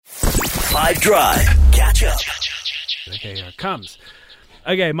5 Drive. Catch up. Okay, here it comes.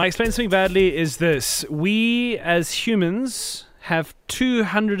 Okay, my explain something badly is this. We, as humans, have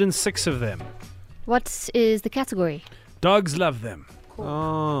 206 of them. What is the category? Dogs love them.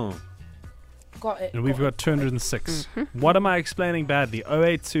 Oh. Got it. And we've got 206. What am I explaining badly?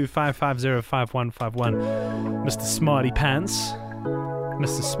 082-550-5151. Mr. Smarty Pants.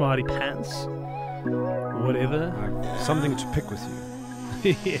 Mr. Smarty Pants. Whatever. Something to pick with you.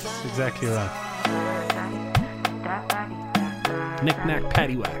 Yes, exactly right. Knick-knack,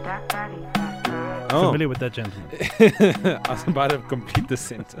 paddywhack. Oh. Familiar with that, gentleman? I was about to complete the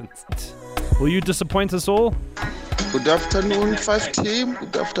sentence. Will you disappoint us all? Good afternoon, 5 team.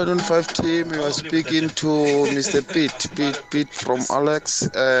 Good afternoon, 5 team. You are speaking to Mr. Pete from Alex.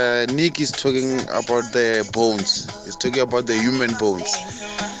 Nick is talking about the bones. He's talking about the human bones.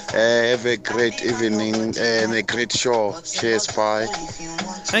 Have a great evening and a great show. Cheers, bye.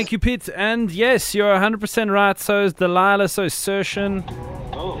 Thank you, Pete. And yes, you're 100% right. So is Delilah, so is Sershin.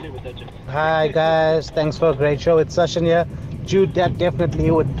 Hi guys, thanks for a great show. It's Sashin here. Jude, that definitely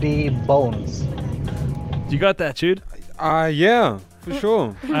would be bones. You got that, Jude? Yeah, for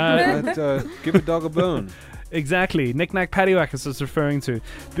sure. Give a dog a bone. Exactly. Knick-knack, paddywhack is what it's referring to.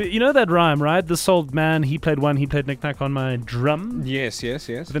 But you know that rhyme, right? This old man, he played knick-knack on my drum. Yes.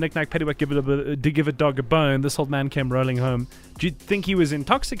 The knick-knack, paddywhack, give a dog a bone. This old man came rolling home. Do you think he was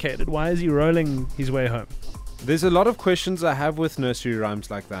intoxicated? Why is he rolling his way home? There's a lot of questions I have with nursery rhymes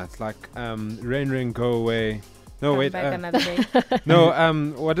like that. Like, rain, rain, go away. No, wait. Back another day.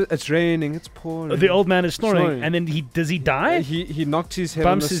 It's raining, it's pouring. The old man is snoring. And then does he die? He knocked his head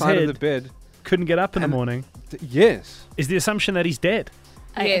Bumps on the his side head. of the bed. Couldn't get up in the morning. Yes. Is the assumption that he's dead?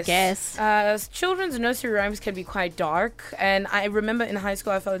 I guess. Children's nursery rhymes can be quite dark, and I remember in high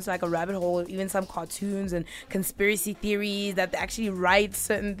school I fell into like a rabbit hole, even some cartoons and conspiracy theories that they actually write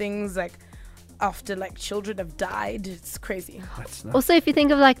certain things like after like children have died. It's crazy. Also, if you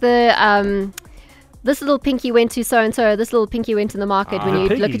think of like the this little pinky went to so and so, this little pinky went to the market. When you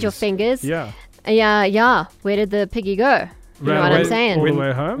look at your fingers, yeah. Where did the piggy go? You know what I'm saying? All the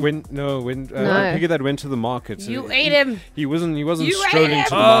way home? No. Piggy that went to the market. You ate him. He wasn't You strolling ate to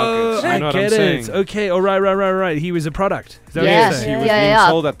the him. market. I You know what get I'm it. saying? Okay. Oh, right. He was a product. Is that what Yeah. you're saying? He was being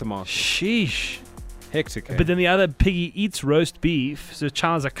sold at the market. Sheesh. Hectic. But then the other piggy eats roast beef, so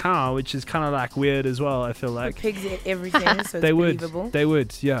child's a cow, which is kind of like weird as well, I feel like. Pigs eat everything, so it's They would. believable. They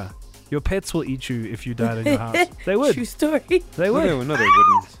would, yeah. Your pets will eat you if you died in your house. They would. True story. They would. No, they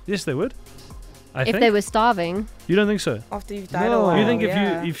wouldn't. Yes, they would. I If think. they were starving. You don't think so? After you've died No. a while. You think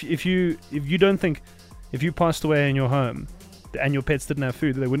yeah. if you don't think if you passed away in your home and your pets didn't have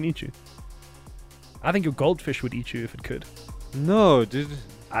food, they wouldn't eat you? I think your goldfish would eat you if it could. No, dude.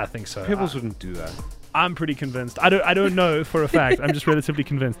 I think so. Pebbles wouldn't do that. I'm pretty convinced. I don't know for a fact. I'm just relatively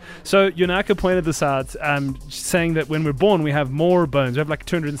convinced. So Yonaka pointed this out, saying that when we're born, we have more bones. We have like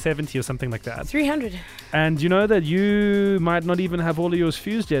 270 or something like that. 300. And you know that you might not even have all of yours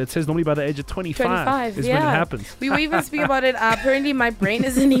fused yet. It says normally by the age of 25 is when it happens. We were even speaking about it. Apparently, my brain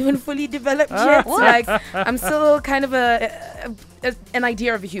isn't even fully developed yet. Like, I'm still kind of an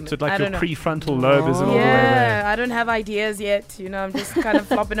idea of a human. So like I your don't know. prefrontal lobe isn't all the way Yeah, there. I don't have ideas yet. You know, I'm just kind of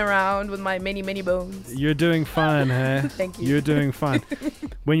flopping around with my many, many bones. You're doing fine, hey? Thank you. You're doing fine.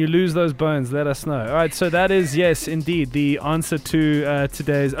 When you lose those bones, let us know. All right, so that is, yes, indeed, the answer to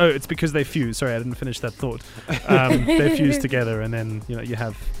today's... Oh, it's because they fuse. Sorry, I didn't finish that thought. They fuse together and then, you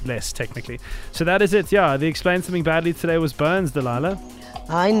have less, technically. So that is it, yeah. The Explain Something Badly today was bones, Delilah.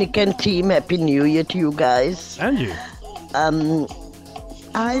 Hi, Nick and team. Happy New Year to you guys. And you.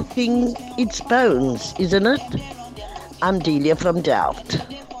 I think it's bones, isn't it? I'm Delia from Delft.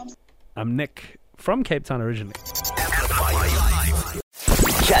 I'm Nick from Cape Town originally.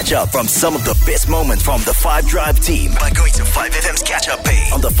 Catch up from some of the best moments from the 5 Drive team by going to 5FM's catch-up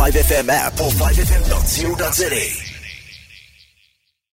page on the 5FM app or 5FM.co.za.